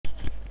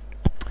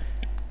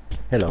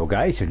Hello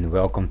guys and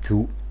welcome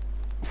to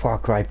Far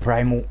Cry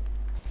Primal.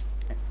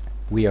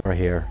 We are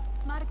here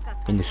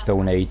in the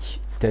Stone Age,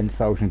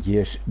 10,000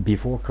 years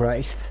before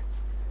Christ.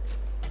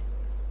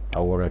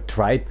 Our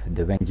tribe,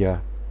 the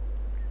Wenja,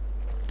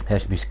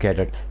 has been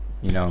scattered,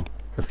 you know,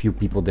 a few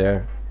people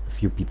there,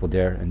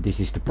 and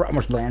this is the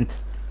promised land.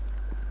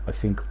 I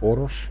think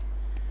Oros.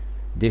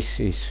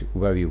 This is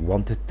where we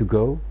wanted to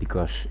go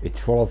because it's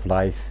full of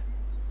life,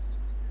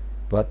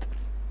 but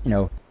you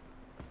know,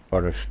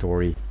 other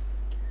story.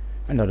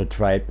 Another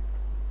tribe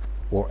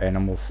or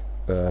animals,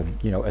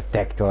 you know,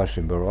 attacked us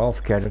and we're all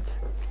scattered.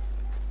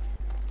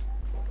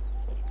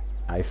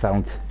 I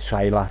found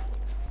Sayla,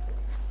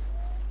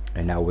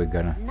 and now we're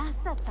gonna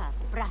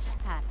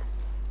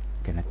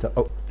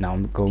oh, now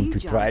I'm going to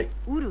try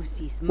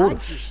Urus.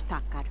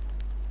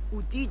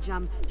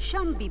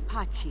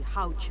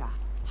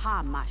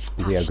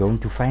 We are going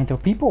to find our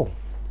people.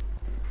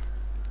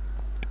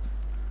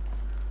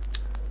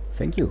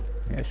 Thank you.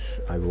 Yes,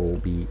 I will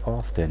be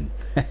off then.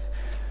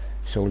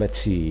 So let's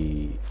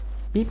see.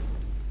 Beep.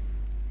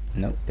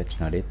 No, that's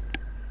not it.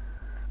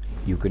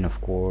 You can of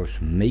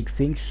course make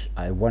things.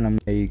 I wanna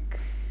make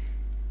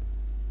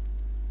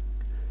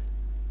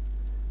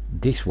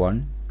this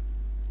one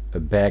a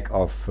bag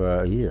of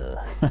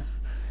yeah.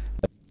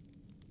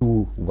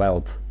 2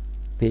 wild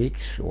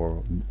pigs,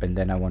 and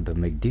then I want to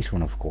make this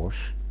one of course.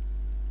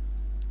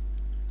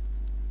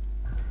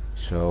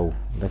 So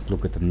let's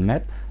look at the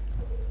map.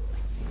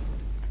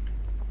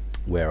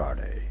 Where are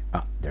they?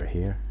 Ah, they're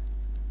here.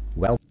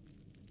 Well,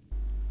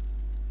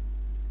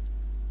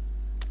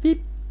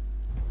 beep.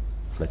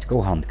 Let's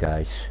go hunt,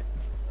 guys.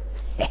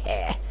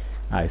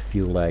 I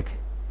feel like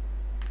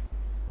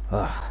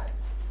no,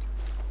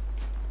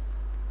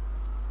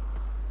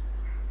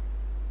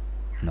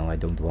 I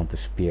don't want the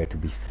spear, to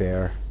be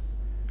fair.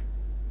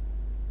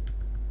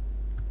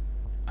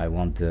 I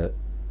want the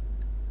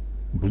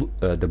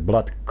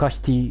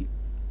bloodcusty,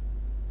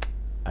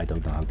 I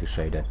don't know how to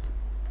say that,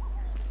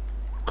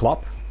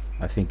 club.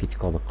 I think it's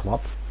called a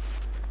club.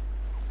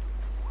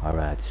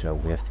 Alright, so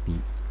we have to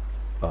be...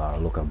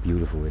 look how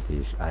beautiful it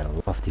is. I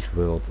love this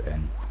world,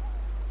 and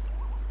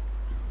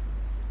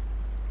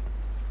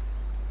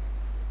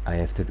I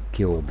have to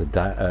kill the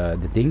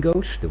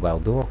dingoes, the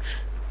wild dogs,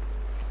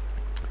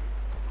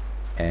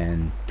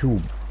 and 2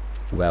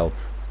 wild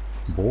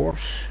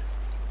boars,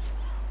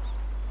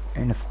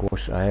 and of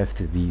course I have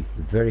to be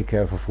very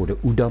careful for the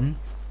udam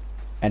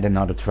and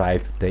another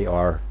tribe. They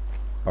are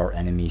our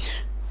enemies,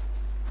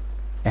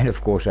 and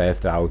of course I have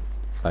to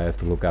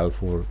look out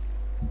for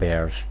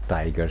bears,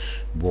 tigers,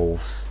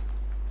 wolves.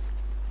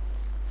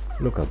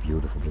 Look how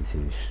beautiful this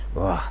is.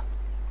 Oh,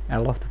 I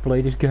love to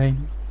play this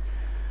game.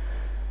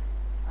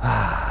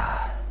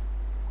 I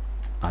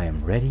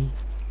am ready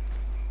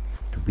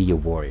to be a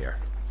warrior.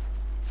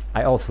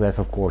 I also have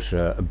of course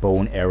a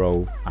bow and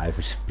arrow. I have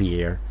a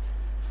spear.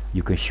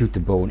 You can shoot the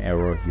bow and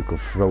arrow, you can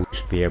throw the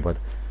spear, but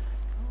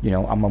you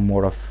know, I'm a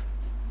more of...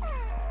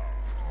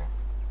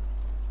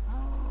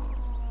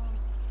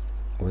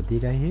 What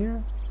did I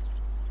hear?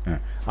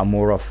 I'm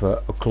more of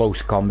a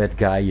close combat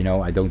guy, you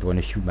know. I don't want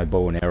to shoot my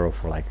bow and arrow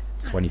for like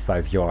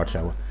 25 yards.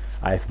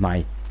 I have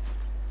my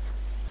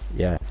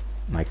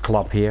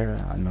club here.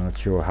 I'm not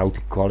sure how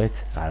to call it.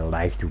 I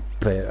like to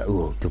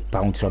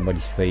pound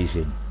somebody's face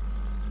in.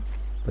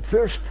 But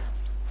first,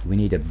 we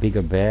need a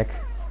bigger bag.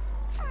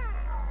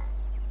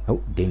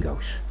 Oh,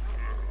 dingoes.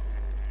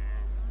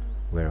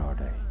 Where are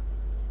they?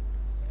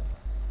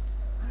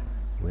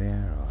 Where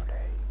are they?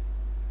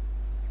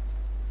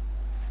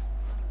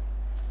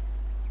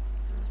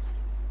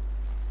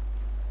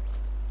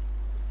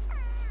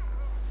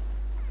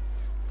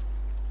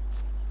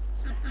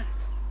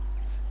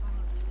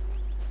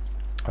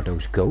 Are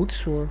those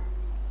goats, or?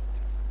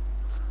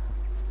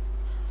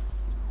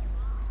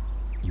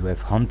 You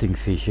have hunting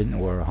vision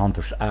or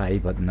hunter's eye,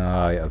 but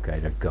no, okay,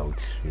 they're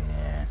goats.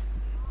 Yeah.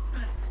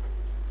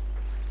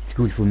 It's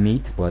good for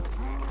meat, but...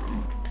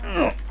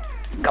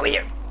 Come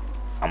here!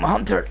 I'm a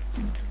hunter!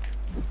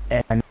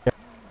 And...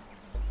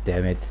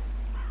 Damn it.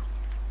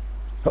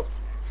 Oh,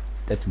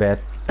 that's bad.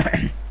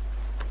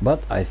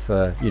 But I've,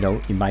 you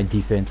know, in my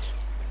defense,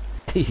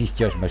 this is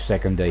just my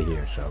 2nd day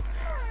here, so...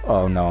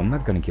 Oh no, I'm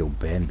not gonna kill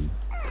Bambi.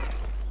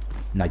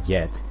 Not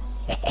yet.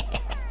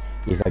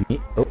 If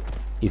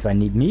I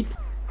need meat,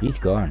 he's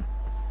gone.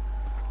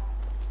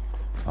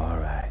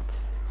 Alright.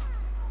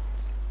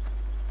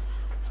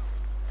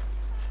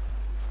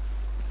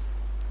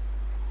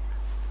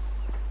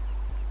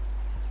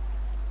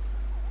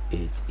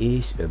 It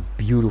is a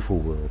beautiful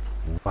world.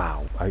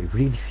 Wow, I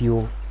really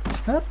feel...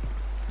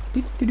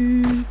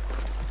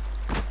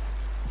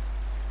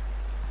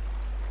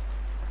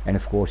 And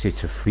of course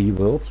it's a free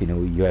world, you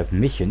know, you have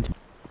missions. You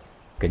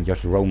can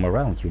just roam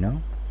around, you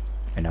know.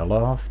 And I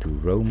love to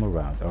roam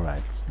around.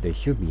 Alright, they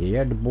should be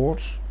here, the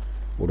boars.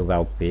 Or the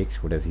wild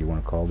pigs, whatever you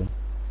want to call them.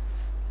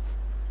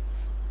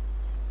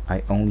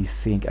 I only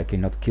think I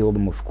cannot kill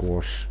them, of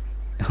course,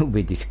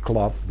 with this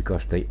club,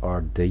 because they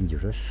are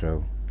dangerous,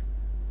 so...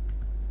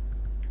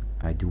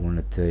 I do want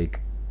to take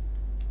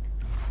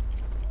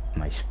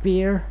my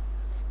spear.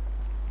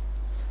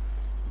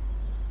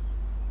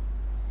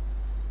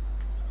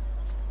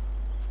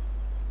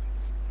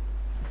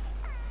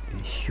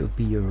 should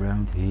be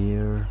around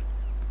here.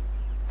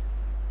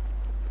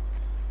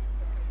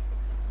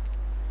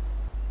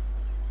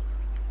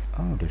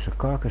 Oh, there's a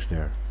carcass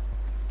there.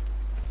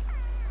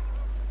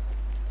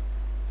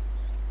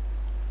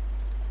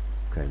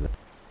 Okay,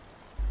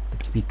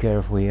 let's be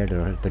careful here.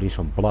 There is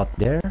some blood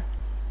there.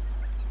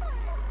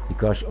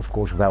 Because of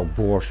course wild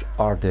boars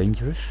are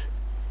dangerous.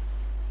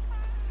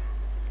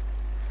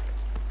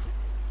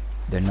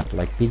 They're not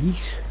like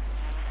piggies.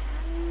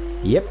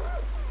 Yep.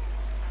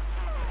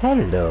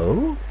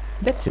 Hello.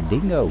 That's a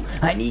dingo.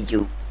 I need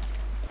you.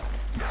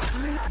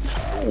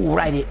 Oh,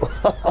 right here.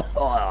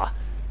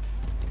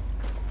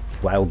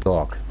 Wild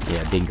dog.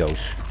 Yeah, dingoes.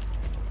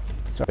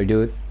 Sorry,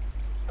 dude.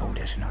 Oh,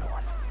 there's another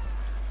one.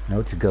 No,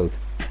 it's a goat.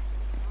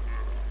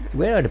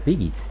 Where are the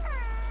piggies?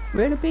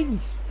 Where are the piggies?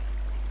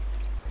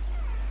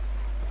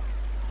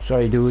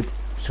 Sorry, dude.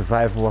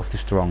 Survival of the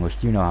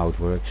strongest. You know how it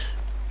works.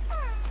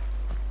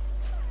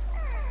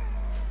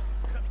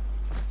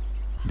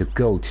 The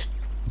goats.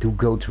 Do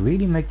goats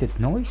really make that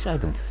noise? I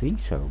don't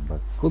think so,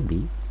 but could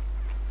be.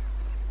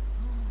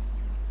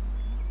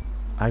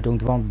 I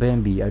don't want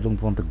Bambi. I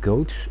don't want the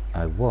goats.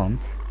 I want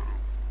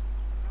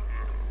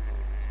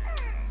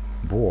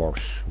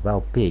boars.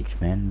 Wild pigs,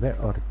 man. Where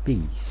are the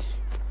pigs?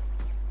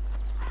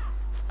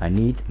 I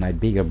need my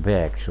bigger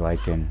bag so I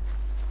can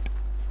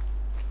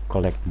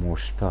collect more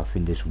stuff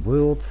in this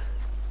world.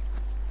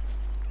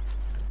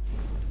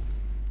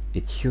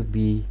 It should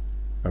be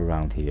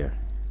around here.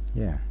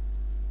 Yeah.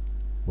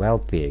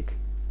 Wild pig.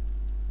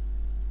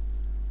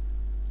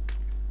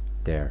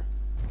 There.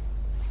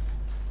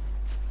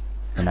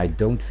 And I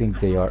don't think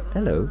they are...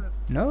 Hello.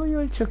 No,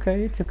 it's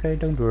okay, it's okay,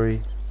 don't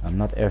worry. I'm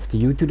not after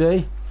you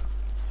today.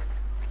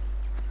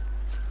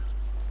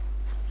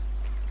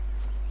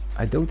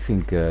 I don't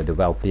think the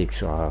wild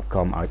pigs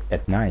come out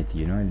at night,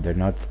 you know. They're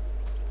not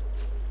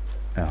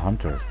a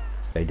hunter.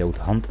 They don't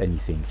hunt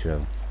anything,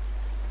 so...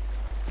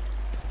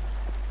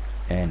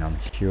 And I'm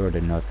sure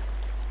they're not...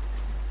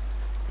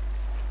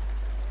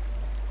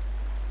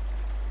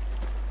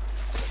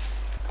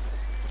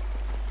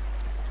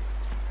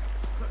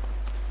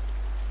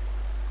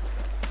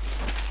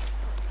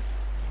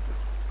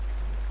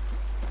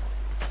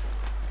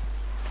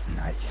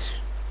 Nice.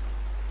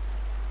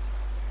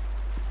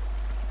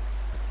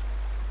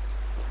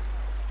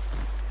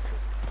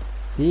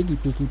 Piggy,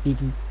 piggy,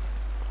 piggy.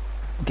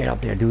 Get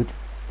up there, dude.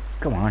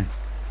 Come on.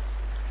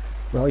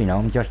 Well, you know,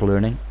 I'm just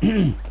learning.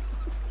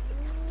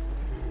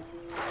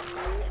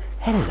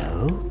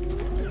 Hello.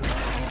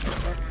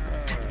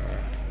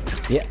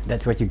 Yeah,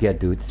 that's what you get,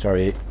 dude.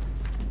 Sorry.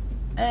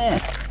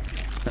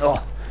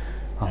 Oh,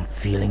 I'm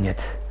feeling it.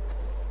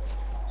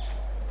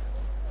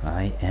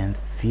 I am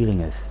feeling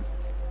it.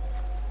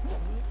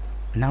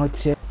 Now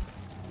it's...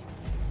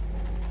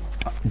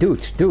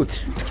 dudes,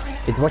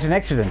 it was an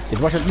accident. It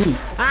wasn't me.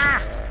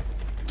 Ah!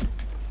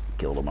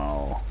 Kill them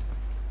all.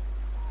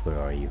 Where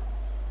are you?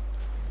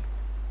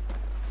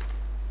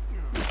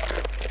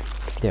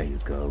 There you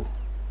go.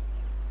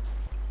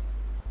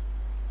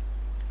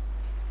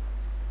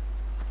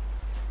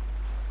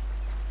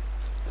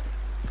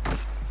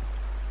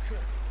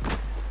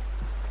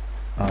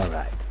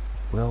 Alright.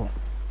 Well...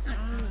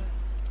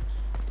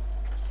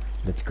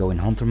 Let's go in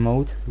hunter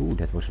mode. Ooh,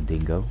 that was a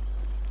dingo.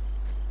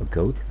 A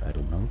goat, I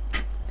don't know.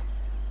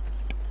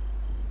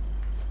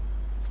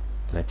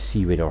 Let's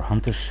see with our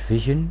hunter's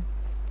vision.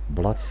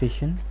 Blood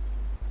vision.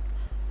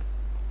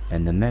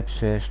 And the map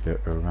says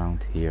they're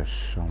around here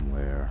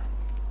somewhere.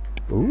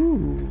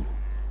 Ooh.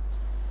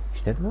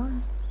 Is that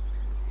one?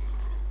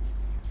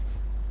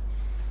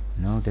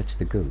 No, that's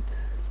the goat.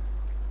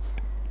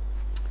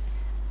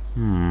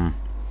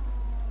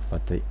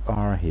 But they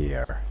are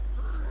here.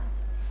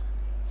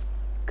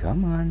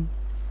 Come on,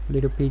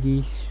 little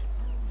piggies.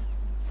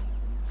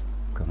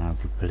 Come out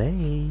to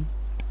play.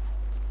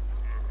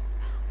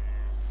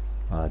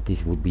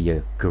 This would be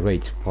a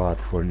great spot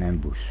for an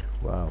ambush.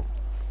 Wow.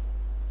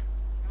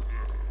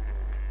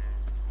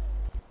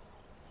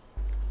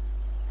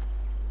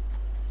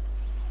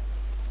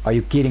 Are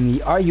you kidding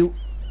me? Are you?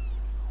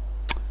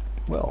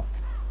 Well,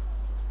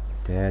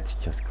 that's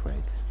just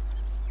great.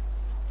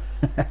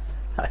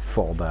 I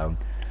fall down.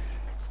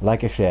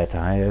 Like I said,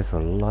 I have a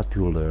lot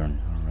to learn.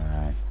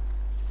 Alright.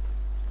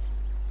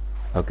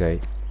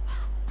 Okay.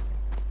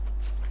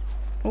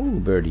 Oh,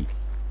 birdie.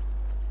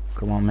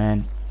 Come on,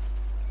 man.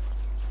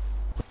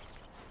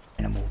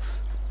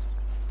 Animals.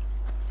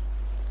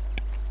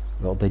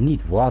 Well, they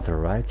need water,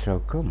 right? So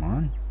come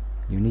on.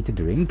 You need to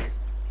drink.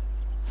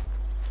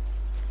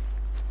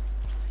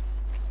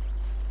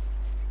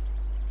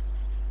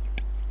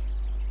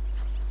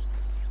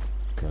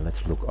 Okay,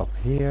 let's look up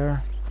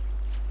here.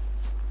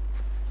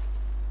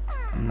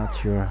 I'm not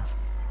sure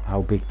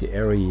how big the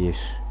area is,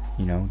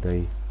 you know,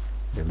 they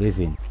live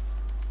in.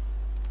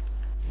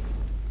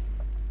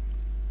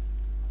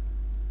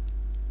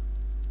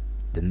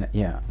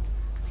 Yeah.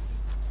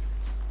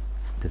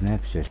 The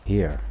map says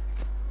here.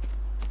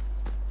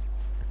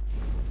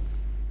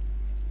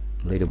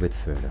 A little bit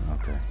further,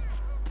 okay.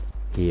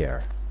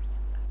 Here.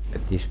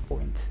 At this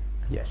point,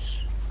 yes.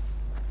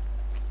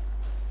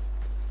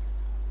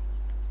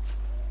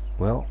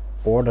 Well,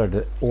 or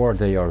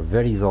they are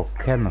very well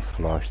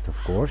camouflaged, of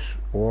course,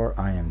 or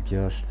I am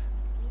just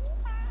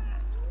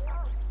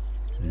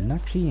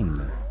not seeing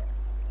them.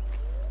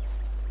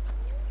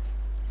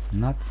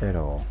 Not at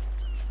all.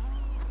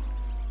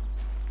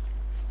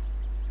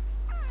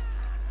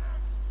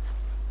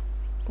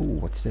 Ooh,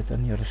 what's that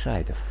on the other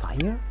side? A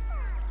fire?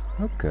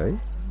 Okay.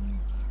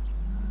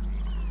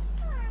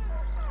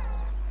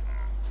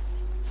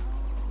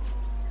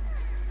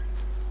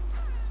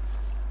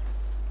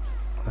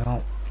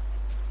 Well,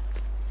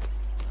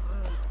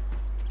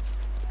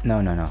 no,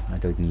 I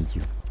don't need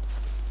you.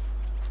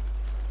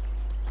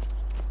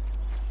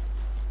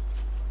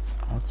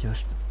 I'll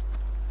just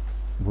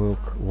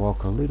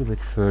walk a little bit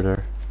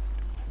further,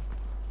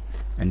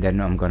 and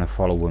then I'm gonna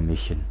follow a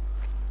mission.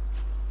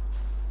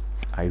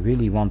 I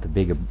really want a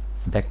bigger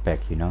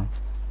backpack, you know.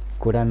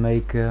 Could I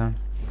make oh,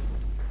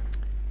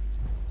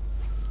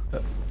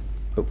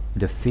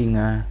 the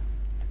thing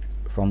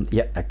from...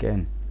 Yeah, I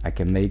can. I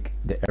can make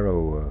the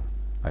arrow,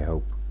 I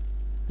hope.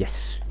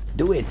 Yes,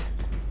 do it!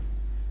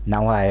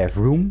 Now I have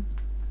room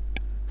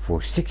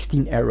for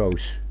 16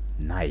 arrows.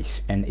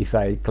 Nice. And if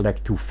I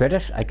collect 2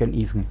 feathers, I can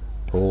even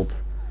hold.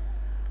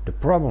 The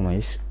problem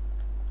is...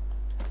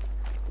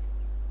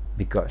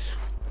 Because...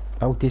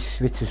 Oh, this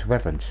switches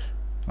weapons.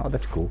 Oh,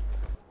 that's cool.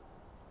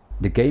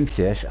 The game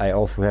says I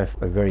also have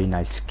a very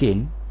nice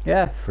skin.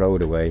 Yeah, throw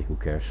it away, who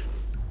cares.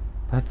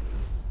 But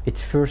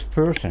it's first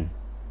person.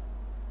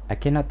 I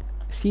cannot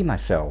see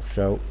myself,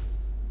 so...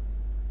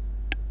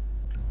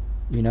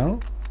 You know?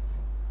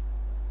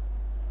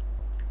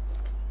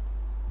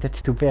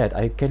 That's too bad.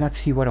 I cannot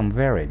see what I'm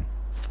wearing.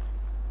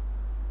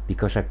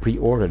 Because I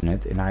pre-ordered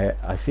it, and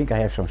I think I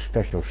have some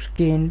special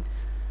skin.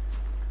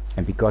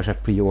 And because I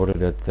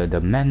pre-ordered it, the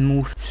man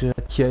moves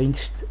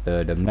changed,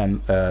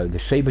 the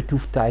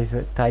saber-tooth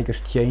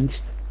tigers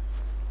changed.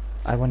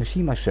 I want to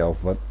see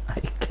myself, but I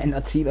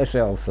cannot see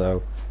myself,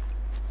 so...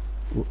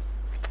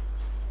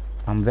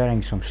 I'm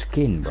wearing some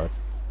skin, but...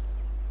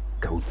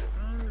 Goat.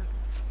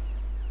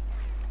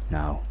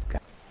 No.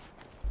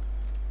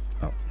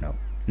 Oh, no.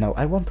 No,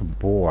 I want a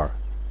boar.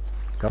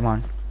 Come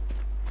on.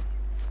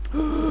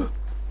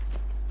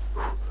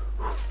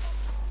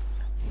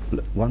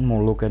 One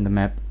more look at the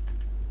map.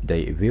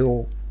 They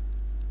will...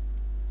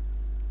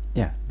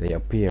 Yeah, they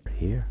appear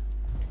here.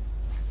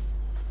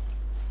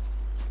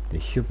 They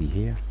should be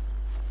here.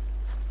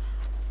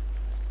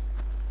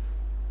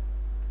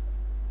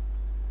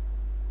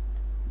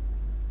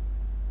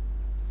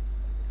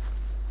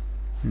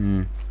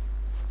 I'm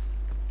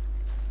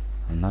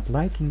not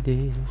liking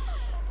this.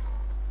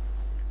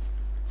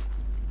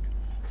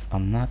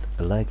 I'm not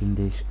liking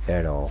this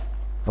at all.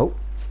 Oh!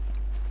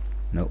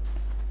 No.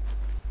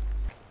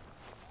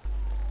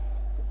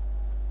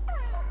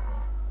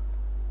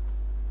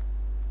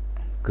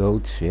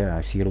 Goats, yeah,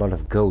 I see a lot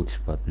of goats,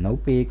 but no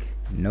pig,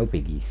 no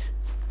piggies.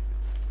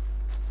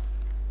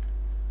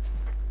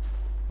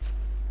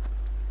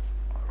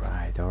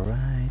 Alright.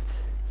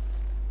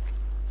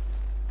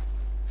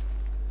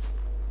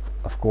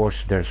 Of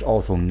course, there's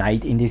also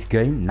night in this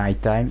game,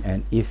 nighttime,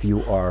 and if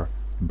you are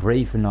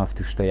brave enough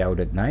to stay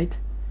out at night,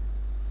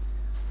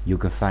 you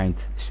can find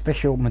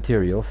special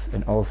materials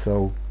and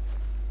also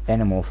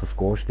animals, of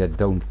course, that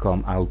don't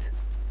come out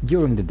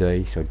during the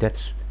day, so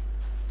that's,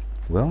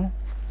 well,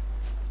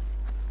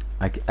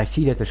 I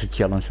see that as a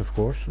challenge, of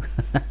course.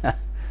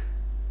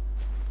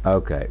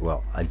 Okay,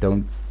 well, I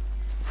don't,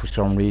 for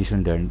some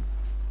reason they're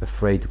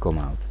afraid to come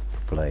out to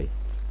play.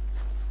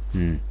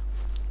 Too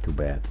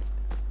bad.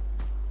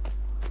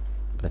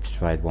 Let's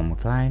try it one more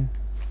time.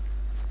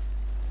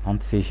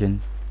 Hunt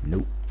vision.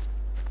 Nope.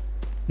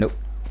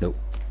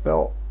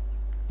 Well,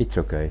 it's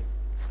okay.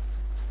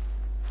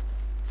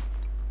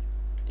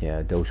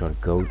 Yeah, those are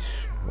goats.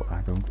 Well,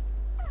 I don't...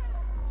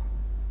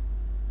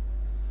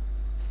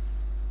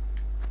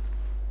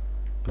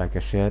 Like I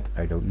said,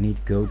 I don't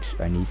need goats.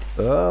 I need...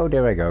 Oh,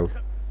 there I go.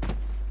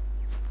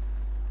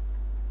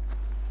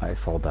 I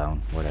fall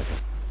down. Whatever.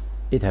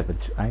 It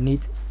happens. I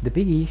need the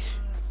piggies.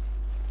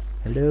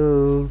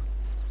 Hello.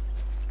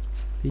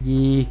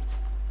 Piggy.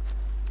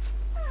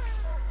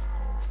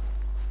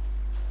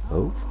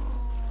 Oh.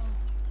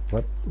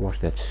 What was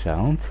that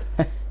sound?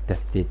 That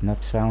did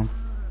not sound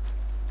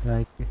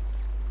like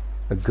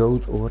a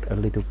goat or a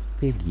little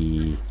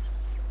piggy,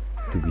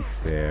 to be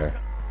fair.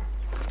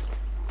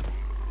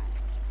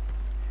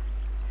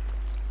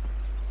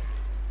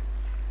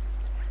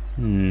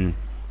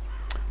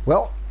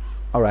 Well,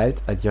 alright,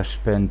 I just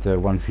spent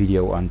one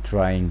video on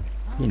trying,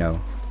 you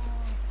know.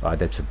 Oh,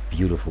 that's a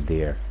beautiful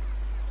deer.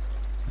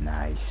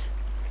 Nice.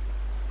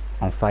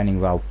 I'm finding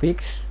wild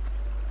pigs.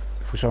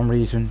 For some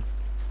reason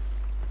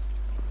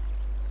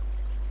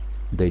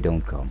they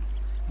don't come.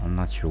 I'm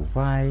not sure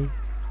why.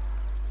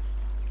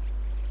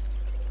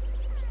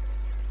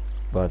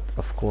 But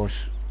of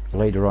course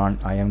later on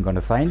I am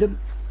gonna find them.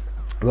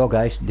 Well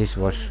guys, this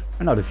was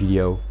another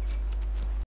video.